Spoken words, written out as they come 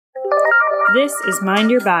This is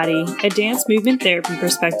Mind Your Body, a dance movement therapy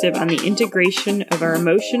perspective on the integration of our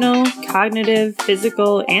emotional, cognitive,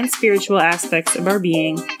 physical, and spiritual aspects of our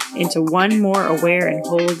being into one more aware and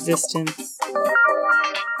whole existence.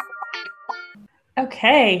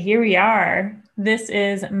 Okay, here we are. This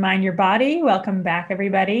is Mind Your Body. Welcome back,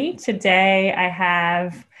 everybody. Today I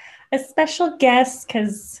have a special guest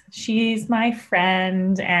because she's my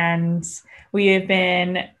friend and we have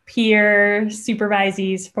been peer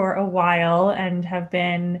supervisees for a while and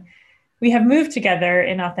we have moved together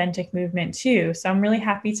in authentic movement too. So I'm really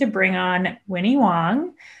happy to bring on Winnie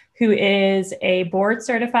Wong, who is a board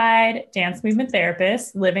certified dance movement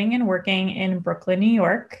therapist living and working in Brooklyn, New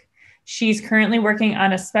York. She's currently working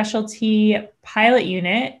on a specialty pilot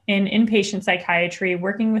unit in inpatient psychiatry,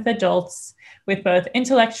 working with adults with both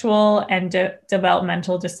intellectual and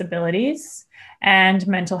developmental disabilities and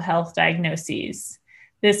mental health diagnoses.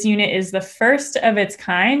 This unit is the first of its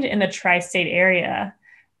kind in the tri-state area.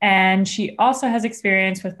 And she also has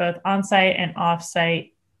experience with both on-site and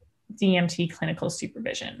off-site DMT clinical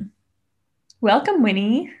supervision. Welcome,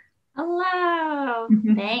 Winnie. Hello.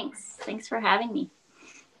 Thanks for having me.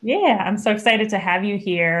 Yeah, I'm so excited to have you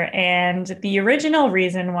here. And the original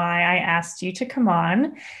reason why I asked you to come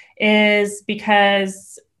on is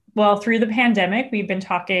because, well, through the pandemic, we've been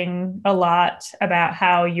talking a lot about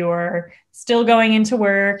how you're still going into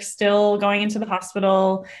work, still going into the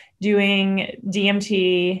hospital, doing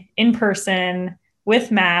DMT in person with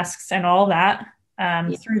masks and all that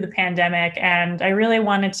through the pandemic. And I really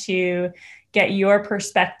wanted to get your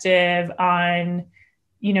perspective on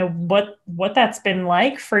what that's been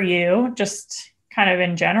like for you, just kind of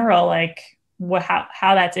in general, like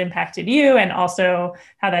how that's impacted you and also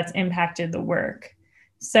how that's impacted the work.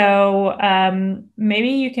 So maybe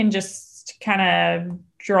you can just kind of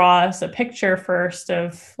draw us a picture first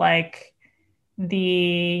of like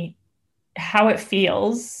how it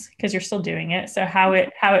feels, because you're still doing it. So how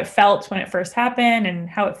it felt when it first happened and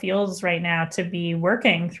how it feels right now to be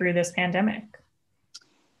working through this pandemic.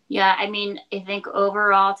 Yeah, I mean, I think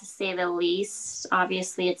overall, to say the least,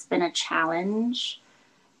 obviously it's been a challenge.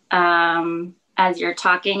 As you're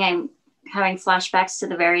talking, I'm having flashbacks to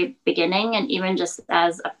the very beginning, and even just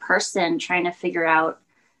as a person trying to figure out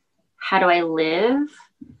how do I live,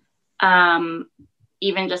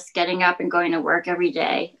 even just getting up and going to work every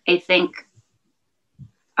day. I think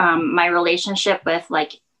my relationship with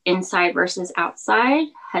like inside versus outside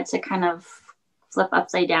had to kind of flip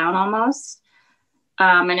upside down almost.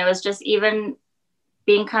 And it was just even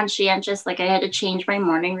being conscientious, like I had to change my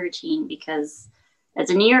morning routine because as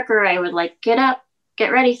a New Yorker, I would like get up,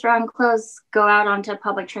 get ready, throw on clothes, go out onto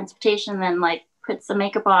public transportation, then like put some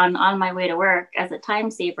makeup on my way to work as a time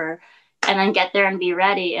saver, and then get there and be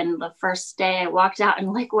ready. And the first day I walked out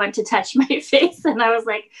and like went to touch my face and I was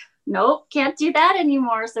like, nope, can't do that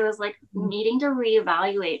anymore. So it was like needing to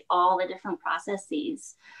reevaluate all the different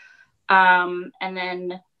processes. And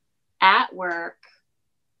then at work,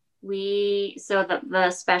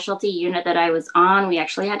 the specialty unit that I was on, we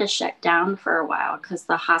actually had to shut down for a while because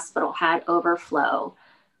the hospital had overflow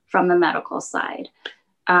from the medical side.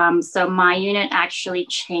 So my unit actually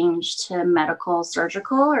changed to medical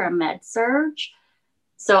surgical or a med surge.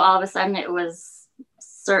 So all of a sudden it was,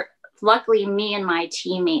 luckily me and my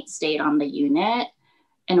teammate stayed on the unit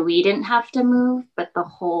and we didn't have to move, but the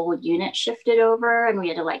whole unit shifted over and we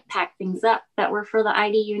had to like pack things up that were for the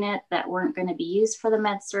ID unit that weren't going to be used for the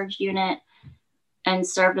med surge unit and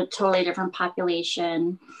served a totally different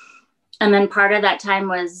population. And then part of that time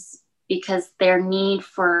was because their need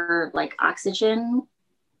for like oxygen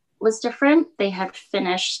was different. They had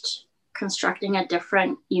finished constructing a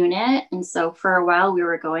different unit. And so for a while we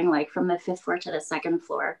were going like from the 5th floor to the 2nd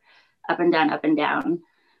floor, up and down, up and down.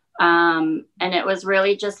 And it was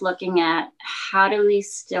really just looking at how do we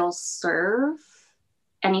still serve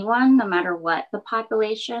anyone, no matter what the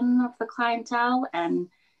population of the clientele, and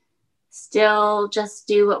still just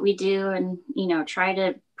do what we do and, try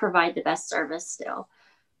to provide the best service still.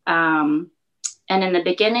 And in the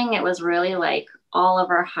beginning, it was really like all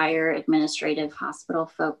of our higher administrative hospital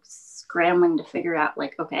folks scrambling to figure out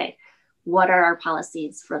like, okay, what are our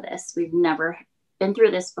policies for this? We've never been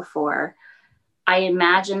through this before. I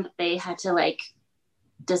imagined they had to like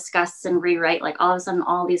discuss and rewrite, like all of a sudden,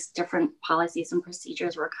 all these different policies and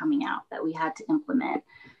procedures were coming out that we had to implement.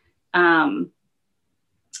 At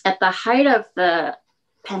the height of the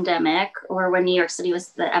pandemic, or when New York City was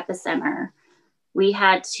the epicenter, we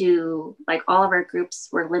had to, like all of our groups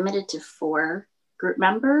were limited to 4 group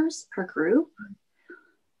members per group.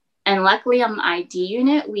 And luckily on the ID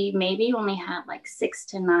unit, we maybe only had like 6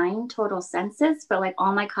 to 9 total census, but like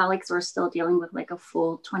all my colleagues were still dealing with like a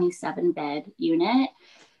full 27 bed unit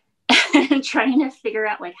and trying to figure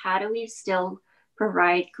out like, how do we still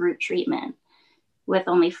provide group treatment with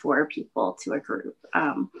only 4 people to a group?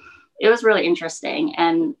 It was really interesting.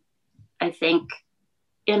 And I think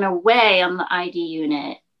in a way on the ID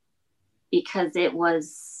unit,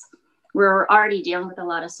 because we're already dealing with a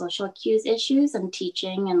lot of social cues issues and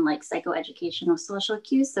teaching and like psychoeducational social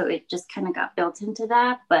cues. So it just kind of got built into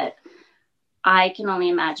that. But I can only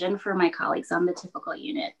imagine for my colleagues on the typical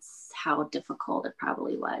units, how difficult it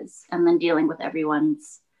probably was. And then dealing with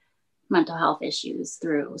everyone's mental health issues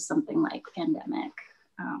through something like pandemic.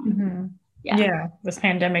 Yeah. This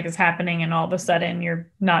pandemic is happening and all of a sudden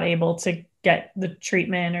you're not able to get the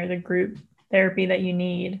treatment or the group therapy that you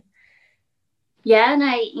need. Yeah, and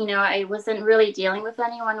I wasn't really dealing with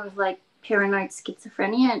anyone with like paranoid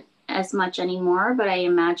schizophrenia as much anymore, but I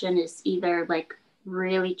imagine it's either like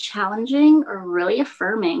really challenging or really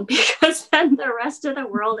affirming, because then the rest of the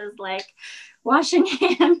world is like washing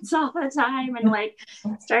hands all the time and like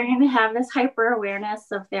starting to have this hyper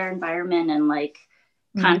awareness of their environment and like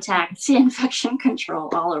contact infection control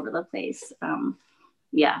all over the place.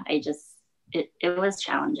 It was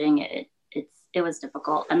challenging. It was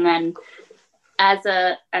difficult. And then as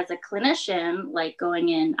a clinician, like going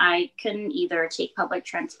in, I can either take public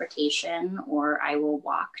transportation or I will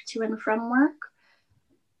walk to and from work.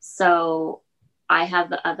 So I have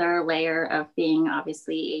the other layer of being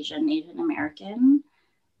obviously Asian American.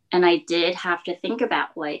 And I did have to think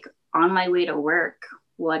about like on my way to work,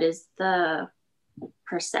 what is the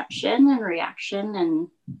perception and reaction and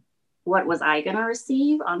what was I going to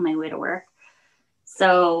receive on my way to work?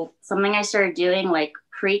 So something I started doing like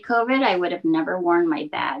pre-COVID, I would have never worn my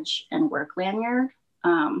badge and work lanyard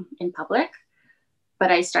in public,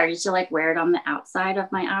 but I started to like wear it on the outside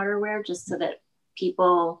of my outerwear just so that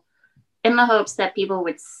people, in the hopes that people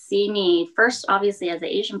would see me first, obviously as an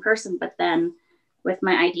Asian person, but then with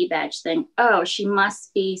my ID badge think, oh, she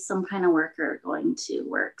must be some kind of worker going to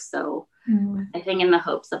work. So I think in the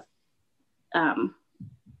hopes of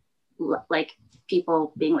like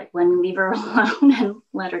people being like, let me leave her alone and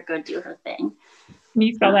let her go do her thing. Can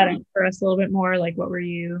you spell that out for us a little bit more? Like, what were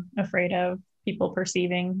you afraid of people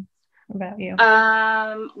perceiving about you?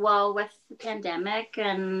 Well, with the pandemic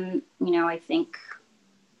and,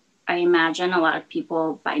 I imagine a lot of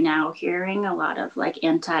people by now hearing a lot of like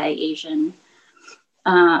anti-Asian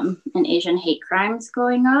and Asian hate crimes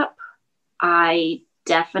going up. I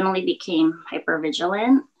definitely became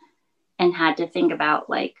hypervigilant and had to think about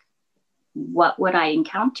like, what would I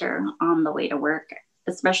encounter on the way to work,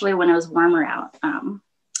 especially when it was warmer out.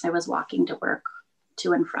 I was walking to work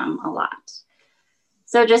to and from a lot.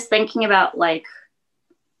 So just thinking about like,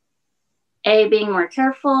 being more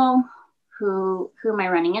careful, who am I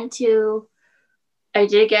running into? I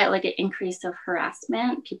did get like an increase of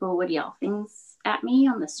harassment. People would yell things at me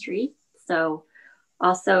on the street. So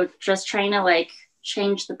also just trying to like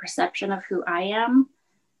change the perception of who I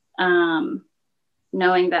am,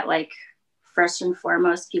 knowing that like, first and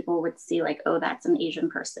foremost, people would see like, oh, that's an Asian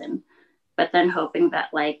person, but then hoping that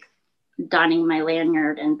like donning my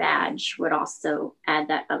lanyard and badge would also add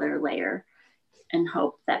that other layer and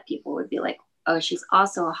hope that people would be like, oh, she's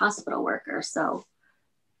also a hospital worker. So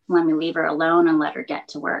let me leave her alone and let her get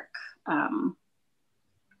to work. I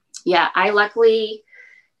luckily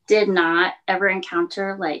did not ever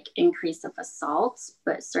encounter like increase of assaults,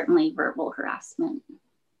 but certainly verbal harassment.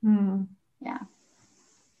 Yeah.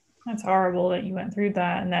 That's horrible that you went through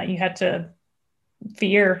that and that you had to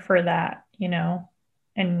fear for that,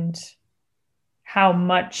 and how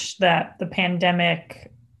much that the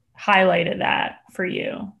pandemic highlighted that for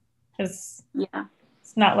you. Because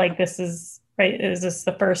it's not like this is, right? Is this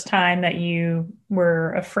the first time that you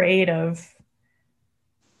were afraid of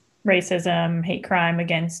racism, hate crime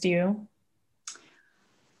against you?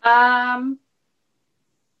 I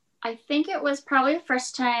think it was probably the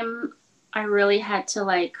first time I really had to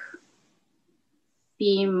like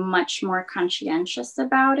be much more conscientious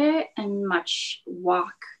about it and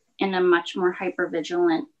walk in a much more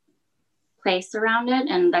hypervigilant place around it.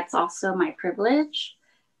 And that's also my privilege.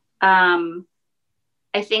 I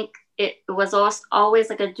think it was always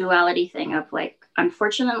like a duality thing of like,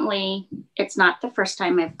 unfortunately, it's not the first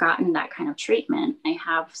time I've gotten that kind of treatment. I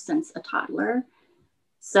have since a toddler.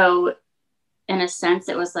 So in a sense,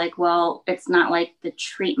 it was like, well, it's not like the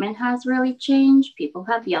treatment has really changed. People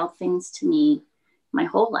have yelled things to me my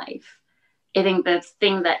whole life. I think the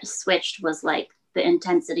thing that switched was like the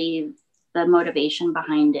intensity, the motivation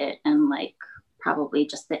behind it, and like probably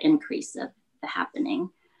just the increase of the happening.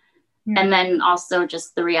 And then also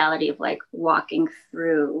just the reality of like walking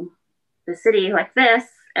through the city like this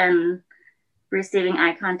and receiving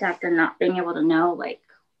eye contact and not being able to know like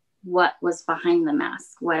what was behind the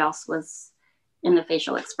mask, what else was in the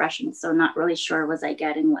facial expression. So not really sure, was I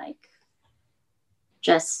getting like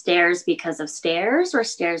just stares because of stares or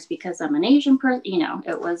stares because I'm an Asian person? You know,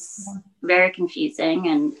 it was very confusing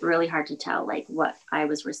and really hard to tell like what I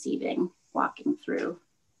was receiving walking through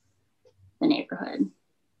the neighborhood.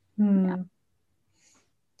 Yeah.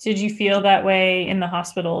 Did you feel that way in the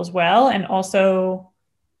hospital as well? And also,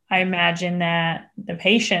 I imagine that the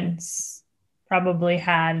patients probably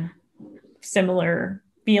had similar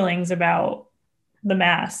feelings about the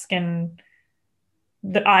mask and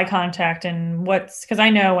the eye contact and because I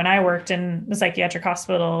know when I worked in the psychiatric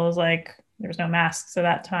hospital, it was like there was no masks at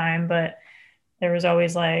that time, but there was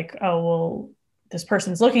always like, oh, well, this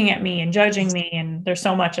person's looking at me and judging me. And there's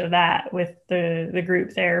so much of that with the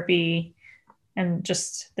group therapy and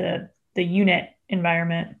just the unit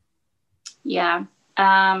environment. Yeah.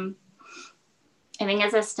 I think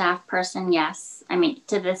as a staff person, yes. I mean,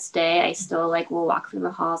 to this day, I still like will walk through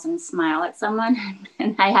the halls and smile at someone.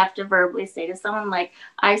 And I have to verbally say to someone like,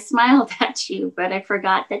 I smiled at you, but I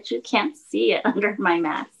forgot that you can't see it under my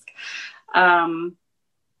mask. On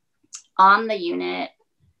the unit.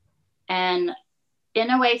 And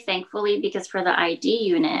in a way, thankfully, because for the ID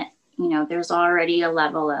unit, you know, there's already a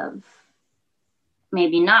level of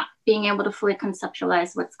maybe not being able to fully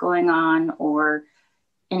conceptualize what's going on or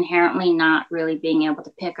inherently not really being able to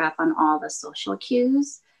pick up on all the social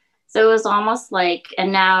cues. So it was almost like,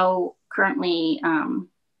 and now currently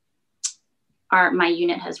my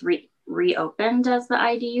unit has reopened as the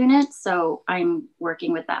ID unit. So I'm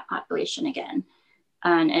working with that population again.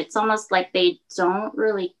 And it's almost like they don't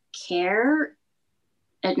really care.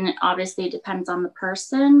 And it obviously depends on the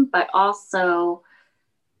person, but also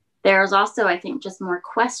there's also, I think, just more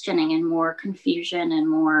questioning and more confusion and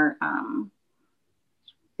more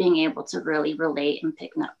being able to really relate and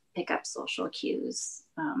pick up social cues.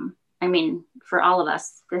 I mean, for all of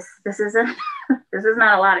us, this isn't this is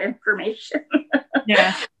not a lot of information.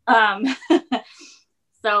 Yeah.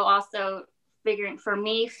 So also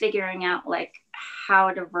figuring out like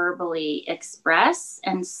how to verbally express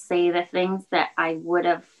and say the things that I would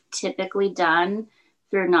have typically done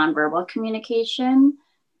through nonverbal communication.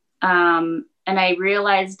 And I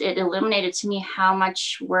realized it illuminated to me how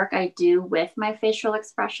much work I do with my facial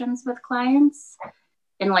expressions with clients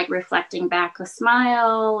and like reflecting back a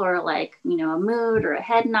smile or like, you know, a mood or a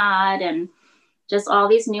head nod and just all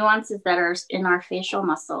these nuances that are in our facial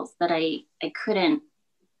muscles that I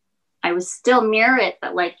was still mirror it,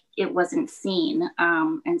 but like it wasn't seen.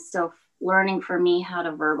 And so learning for me how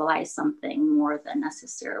to verbalize something more than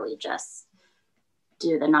necessarily just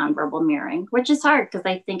do the nonverbal mirroring, which is hard because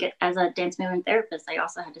I think as a dance movement therapist, I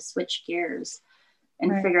also had to switch gears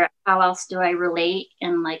and figure out how else do I relate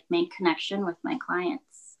and like make connection with my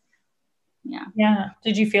clients. Yeah. Yeah.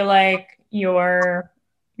 Did you feel like your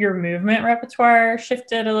movement repertoire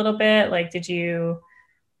shifted a little bit? Like, did you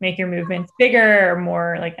make your movements bigger or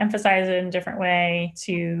more like emphasize it in a different way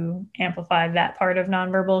to amplify that part of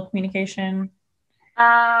nonverbal communication?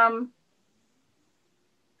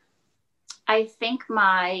 I think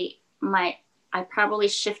I probably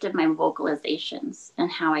shifted my vocalizations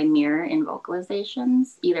and how I mirror in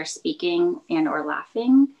vocalizations, either speaking and or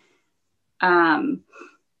laughing.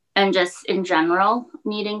 And just in general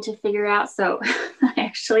needing to figure out. So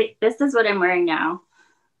actually, this is what I'm wearing now.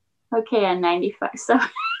 Okay, I'm 95. So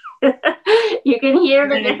you can hear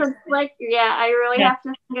the difference. Like, yeah, I really have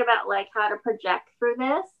to think about like how to project through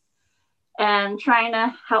this and trying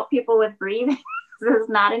to help people with breathing. This is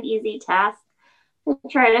not an easy task to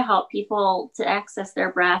try to help people to access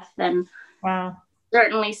their breath and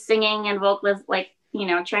certainly singing and vocalize, like, you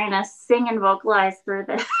know, trying to sing and vocalize through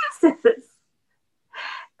this is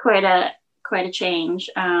quite a change.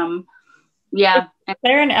 Yeah. Is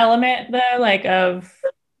there an element though, like of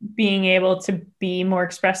being able to be more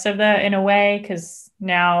expressive though in a way? Because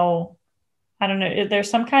now, I don't know, there's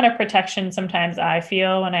some kind of protection sometimes I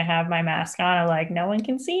feel when I have my mask on, or like no one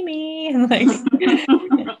can see me. Like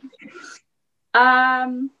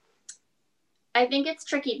I think it's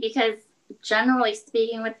tricky because generally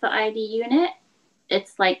speaking with the ID unit,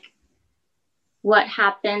 it's like what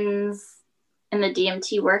happens in the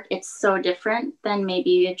DMT work, it's so different than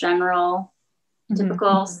maybe a general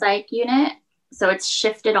typical psych unit. So it's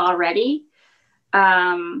shifted already.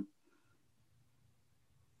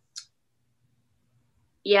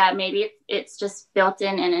 Yeah, maybe it's just built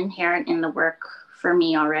in and inherent in the work for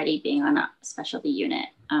me already being on a specialty unit,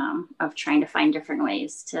 of trying to find different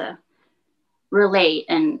ways to relate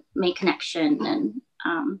and make connection and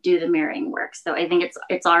do the mirroring work. So I think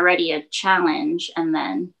it's already a challenge, and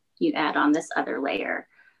then you add on this other layer.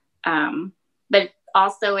 But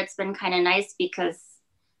also it's been kind of nice because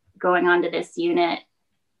going on to this unit,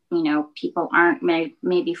 you know, people aren't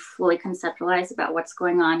maybe fully conceptualized about what's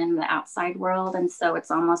going on in the outside world. And so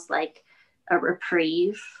it's almost like a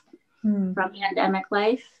reprieve from pandemic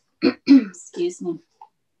life. Excuse me.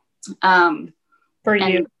 For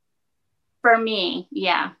you? For me,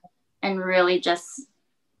 yeah. And really just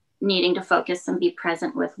needing to focus and be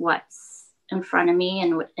present with what's in front of me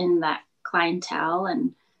and in that clientele.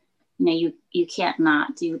 And, you know, you can't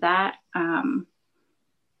not do that.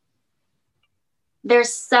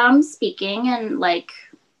 There's some speaking and like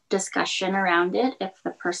discussion around it if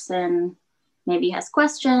the person maybe has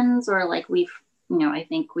questions, or like we've, you know, I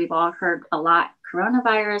think we've all heard a lot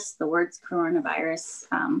coronavirus, the words coronavirus,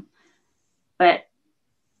 but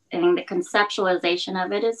I think the conceptualization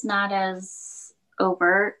of it is not as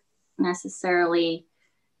overt, necessarily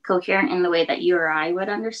coherent in the way that you or I would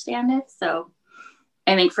understand it. So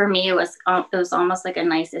I think for me, it was almost like a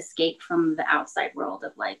nice escape from the outside world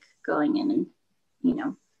of like going in and, you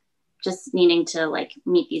know, just needing to like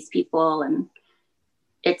meet these people. And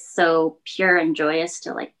it's so pure and joyous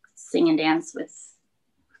to like sing and dance with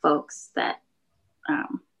folks that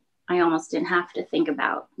I almost didn't have to think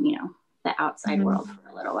about, you know, the outside world for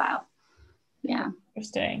a little while. Yeah.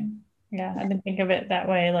 Interesting. Yeah, I didn't think of it that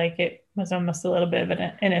way. Like it was almost a little bit of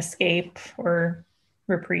an escape or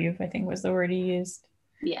reprieve, I think was the word you used.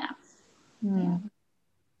 Yeah. Yeah.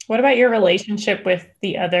 What about your relationship with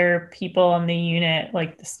the other people on the unit,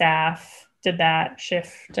 like the staff? Did that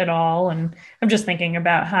shift at all? And I'm just thinking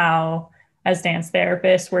about how, as dance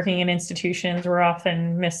therapists working in institutions, we're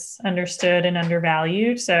often misunderstood and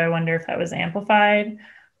undervalued. So I wonder if that was amplified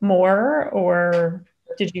more, or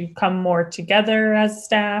did you come more together as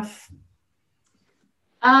staff?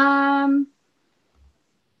 I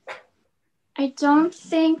don't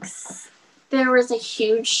think there was a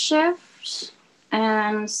huge shift,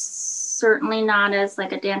 and certainly not as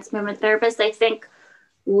like a dance movement therapist. I think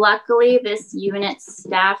luckily this unit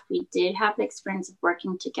staff, we did have the experience of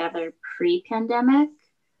working together pre-pandemic.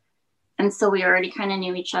 And so we already kind of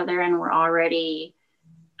knew each other and were already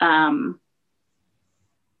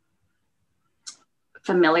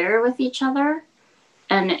familiar with each other,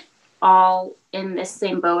 and all in this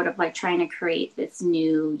same boat of like trying to create this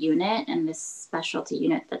new unit and this specialty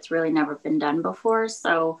unit that's really never been done before.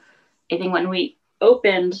 So I think when we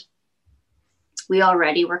opened, we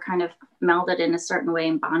already were kind of melded in a certain way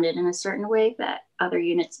and bonded in a certain way that other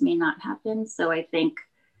units may not have been. So I think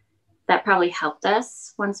that probably helped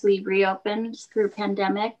us once we reopened through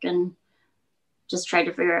pandemic and just tried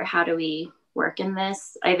to figure out how do we work in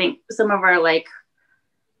this. I think some of our like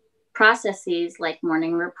processes like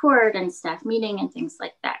morning report and staff meeting and things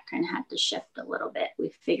like that kind of had to shift a little bit. We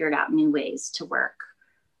figured out new ways to work.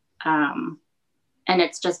 And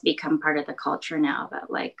it's just become part of the culture now that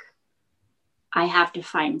like, I have to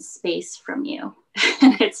find space from you.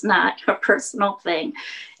 And it's not a personal thing.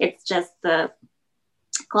 It's just the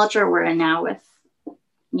culture we're in now with,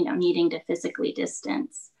 you know, needing to physically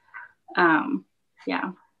distance.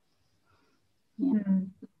 Yeah.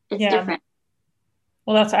 It's different.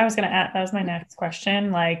 Well, that's what I was going to add. That was my next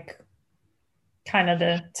question. Like, kind of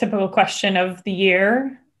the typical question of the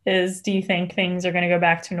year is, do you think things are going to go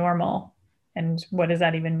back to normal? And what does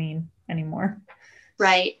that even mean anymore?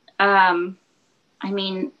 Right. I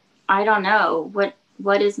mean, I don't know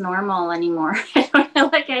what is normal anymore. I don't know.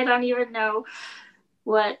 Like, I don't even know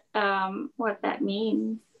what that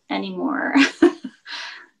means anymore.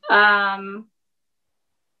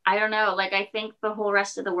 I don't know. Like, I think the whole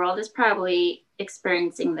rest of the world is probably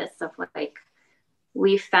experiencing this of like,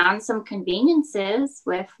 we found some conveniences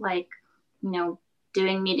with like, you know,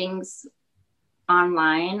 doing meetings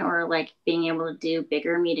online or like being able to do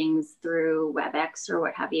bigger meetings through WebEx or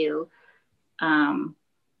what have you,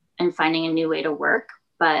 and finding a new way to work.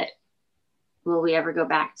 But will we ever go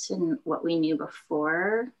back to what we knew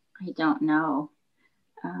before? I don't know.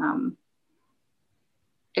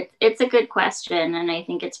 It's a good question. And I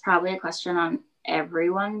think it's probably a question on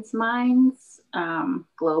everyone's minds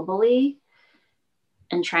globally,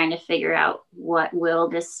 and trying to figure out what will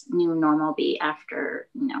this new normal be after,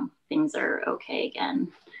 you know, things are okay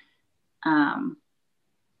again. I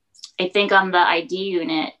think on the ID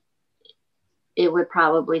unit, it would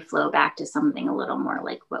probably flow back to something a little more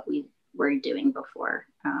like what we were doing before.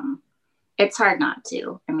 It's hard not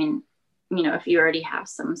to. I mean, you know, if you already have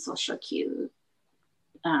some social cue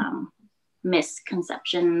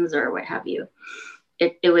misconceptions or what have you,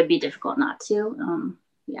 it would be difficult not to.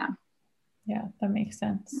 Yeah. Yeah, that makes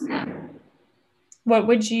sense. What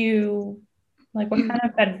would you like? What kind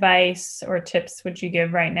of advice or tips would you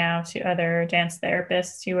give right now to other dance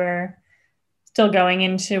therapists who are still going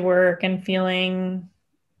into work and feeling,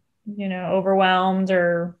 overwhelmed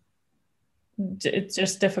or it's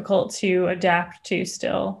just difficult to adapt to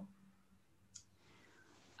still?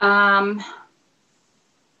 Um,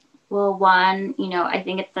 well, one, I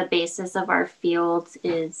think at the basis of our field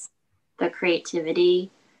is the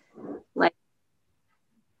creativity. Like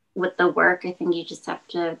with the work, I think you just have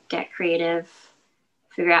to get creative,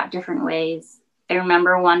 figure out different ways. I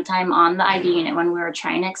remember one time on the IV unit when we were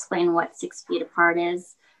trying to explain what 6 feet apart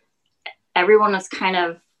is, everyone was kind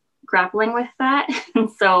of grappling with that.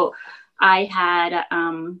 And so I had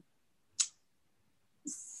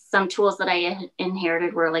some tools that I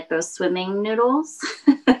inherited were like those swimming noodles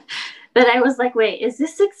that I was like, wait, is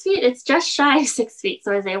this 6 feet? It's just shy of 6 feet.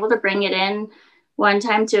 So I was able to bring it in one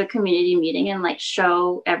time to a community meeting and like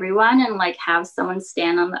show everyone and like have someone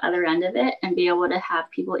stand on the other end of it and be able to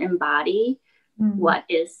have people embody what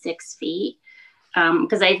is 6 feet.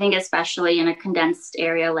 Because I think especially in a condensed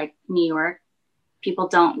area like New York, people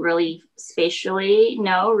don't really spatially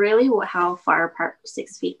know really how far apart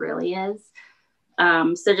 6 feet really is.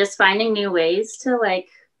 So just finding new ways to like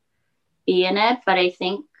be in it. But I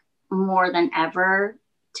think more than ever,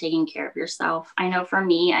 taking care of yourself. I know for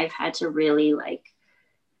me, I've had to really like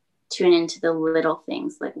tune into the little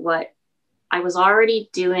things, like what I was already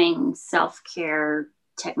doing self-care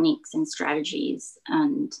techniques and strategies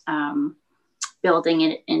and building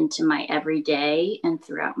it into my everyday and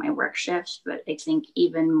throughout my work shifts. But I think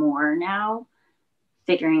even more now,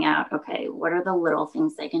 figuring out, okay, what are the little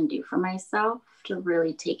things I can do for myself to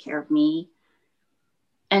really take care of me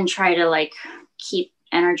and try to like keep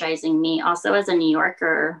energizing me. Also as a New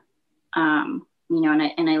Yorker, and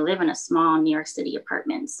I live in a small New York City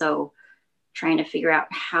apartment. So trying to figure out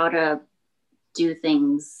how to do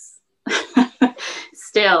things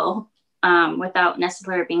still without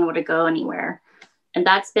necessarily being able to go anywhere. And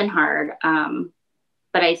that's been hard.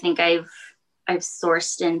 But I think I've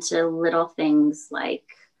sourced into little things like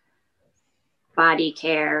body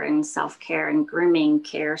care and self-care and grooming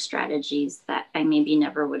care strategies that I maybe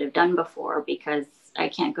never would have done before because I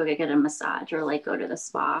can't go get a massage or like go to the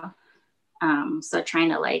spa. So trying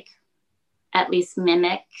to like at least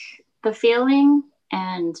mimic the feeling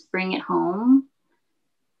and bring it home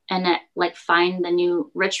and like find the new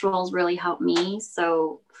rituals really help me.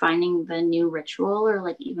 So finding the new ritual or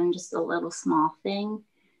like even just a little small thing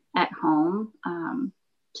at home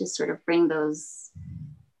to sort of bring those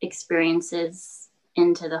experiences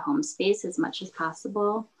into the home space as much as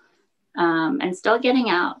possible. And still getting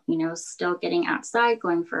out, still getting outside,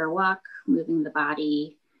 going for a walk, moving the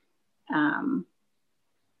body.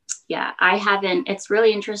 It's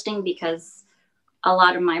really interesting because a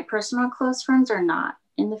lot of my personal close friends are not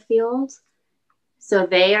in the field. So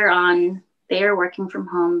they are working from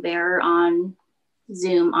home. They're on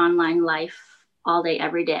Zoom online life all day,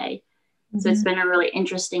 every day. Mm-hmm. So it's been a really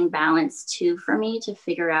interesting balance too for me to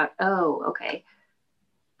figure out, oh, okay.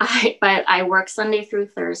 I work Sunday through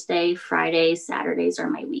Thursday, Fridays, Saturdays are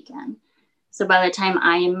my weekend. So by the time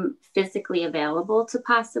I'm physically available to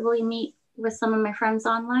possibly meet with some of my friends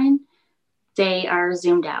online, they are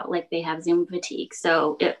zoomed out, like they have Zoom fatigue.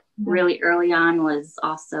 So it really early on was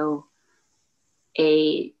also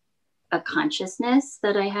a consciousness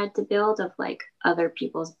that I had to build of like other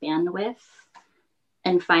people's bandwidth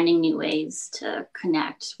and finding new ways to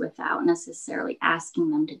connect without necessarily asking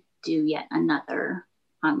them to do yet another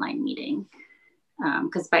online meeting.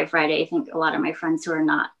 Because by Friday, I think a lot of my friends who are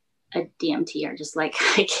not a DMT are just like,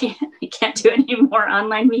 I can't do any more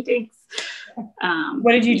online meetings.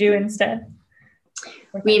 What did you do instead?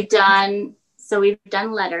 We've done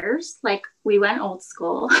letters. Like we went old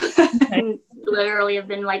school. Okay. Literally have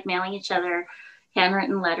been like mailing each other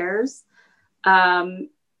handwritten letters.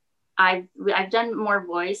 I've done more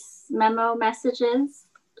voice memo messages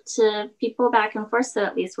to people back and forth. So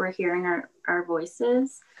at least we're hearing our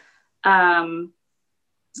voices.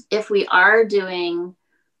 If we are doing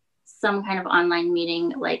some kind of online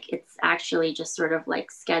meeting, like it's actually just sort of like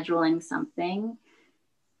scheduling something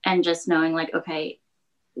and just knowing like, okay,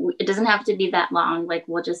 it doesn't have to be that long. Like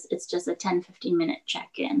it's just a 10-15 minute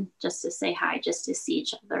check-in just to say hi, just to see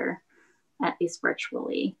each other, at least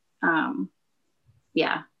virtually.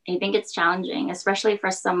 I think it's challenging, especially for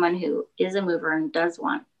someone who is a mover and does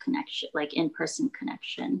want connection, like in-person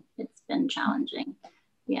connection. It's been challenging.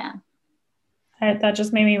 Yeah. That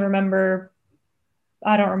just made me remember,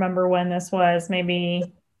 I don't remember when this was, maybe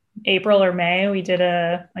April or May, we did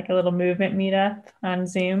a little movement meetup on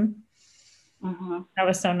Zoom. Mm-hmm. That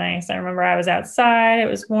was so nice. I remember I was outside, it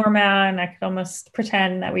was warm out, and I could almost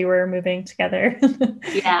pretend that we were moving together.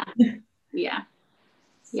 Yeah. Yeah.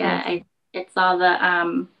 So, Yeah. It's all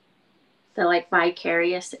the like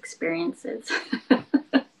vicarious experiences. yeah.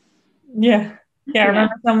 Yeah. I Yeah.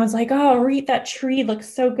 remember someone was like, oh, Reed, that tree looks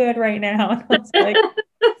so good right now. And I was like,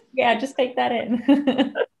 yeah, just take that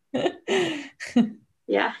in.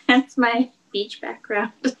 Yeah. That's my beach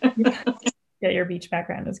background. Yeah. Yeah, your beach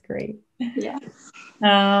background is great. Yeah.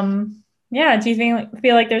 Yeah, do you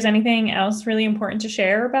feel like there's anything else really important to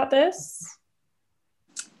share about this?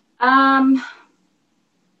 Um,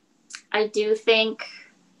 I do think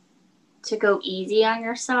to go easy on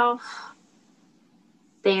yourself.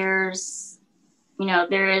 There is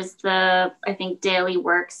I think, daily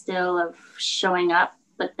work still of showing up,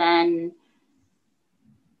 but then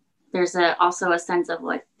there's also a sense of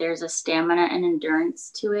like, there's a stamina and endurance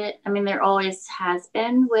to it. I mean, there always has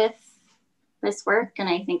been with this work. And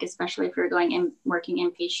I think, especially if you're working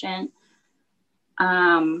inpatient,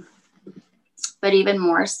 but even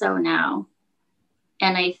more so now.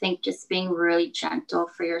 And I think just being really gentle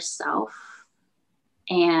for yourself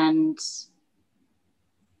and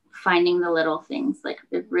finding the little things, like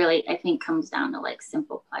it really, I think, comes down to like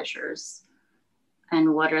simple pleasures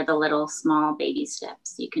and what are the little small baby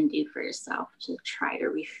steps you can do for yourself to try to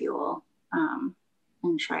refuel,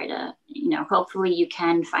 and try to, hopefully you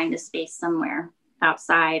can find a space somewhere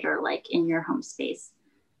outside or like in your home space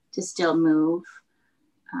to still move.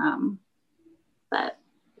 But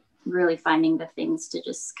really finding the things to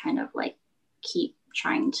just kind of like keep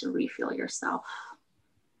trying to refuel yourself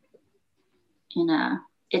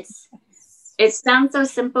it sounds so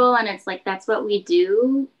simple, and it's like, that's what we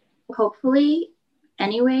do, hopefully,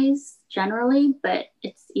 anyways, generally, but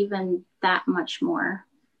it's even that much more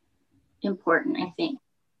important, I think,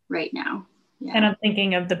 right now. Yeah. And I'm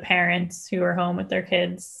thinking of the parents who are home with their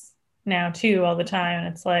kids now too, all the time.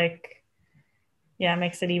 And it's like, yeah, it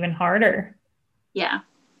makes it even harder. Yeah.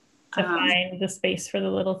 To find the space for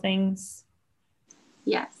the little things.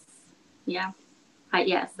 Yes. Yeah.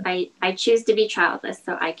 I choose to be childless,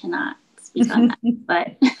 so I cannot speak on that.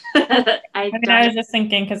 But I was just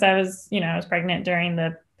thinking, because I was pregnant during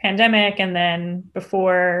the pandemic, and then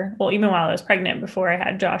even while I was pregnant, before I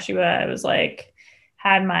had Joshua, I was like,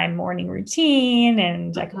 had my morning routine,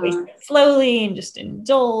 and I could wake up slowly and just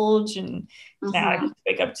indulge, and now I just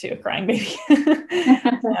wake up to a crying baby.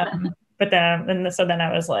 So then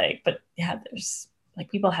I was like, but yeah, there's like,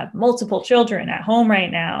 people have multiple children at home right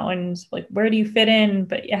now, and like, where do you fit in?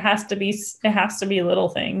 But it has to be little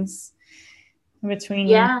things in between.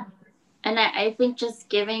 Yeah. And I think just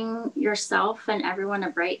giving yourself and everyone a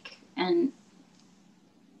break. And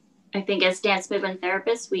I think as dance movement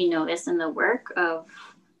therapists, we know this in the work of,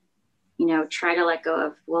 try to let go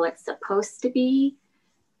of, well, it's supposed to be,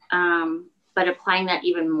 but applying that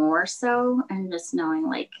even more so, and just knowing,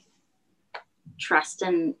 like, trust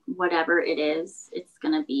in whatever it is, it's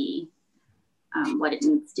going to be what it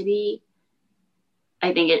needs to be.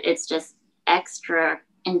 I think it's just extra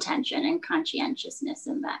intention and conscientiousness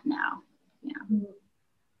in that now.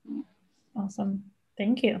 Yeah. Awesome.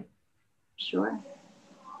 Thank you. Sure.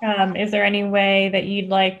 Is there any way that you'd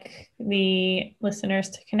like the listeners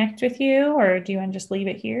to connect with you, or do you want to just leave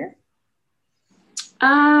it here?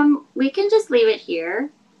 We can just leave it here.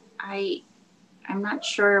 I'm not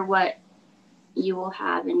sure what you will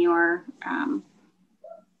have in your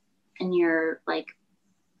like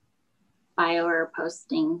bio or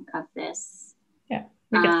posting of this. Yeah,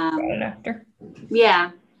 we can talk about it after.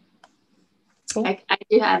 Yeah. Cool. I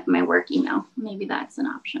do have my work email. Maybe that's an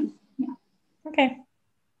option. Yeah. Okay.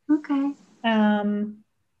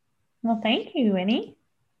 Well, thank you, Winnie.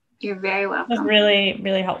 You're very welcome. It was really,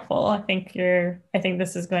 really helpful. I think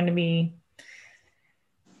this is going to be,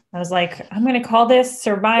 I was like, I'm going to call this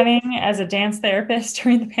surviving as a dance therapist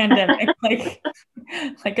during the pandemic,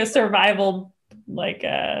 like a survival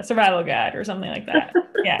guide or something like that.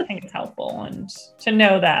 Yeah, I think it's helpful. And to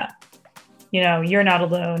know that, you're not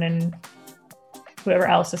alone, and whoever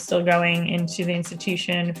else is still going into the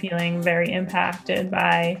institution feeling very impacted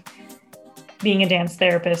by being a dance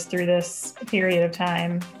therapist through this period of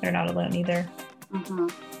time, they're not alone either. Mm-hmm.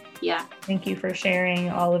 Yeah. Thank you for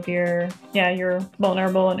sharing all of your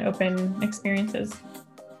vulnerable and open experiences.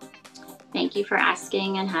 Thank you for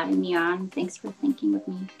asking and having me on. Thanks for thinking with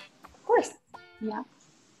me. Of course. Yeah.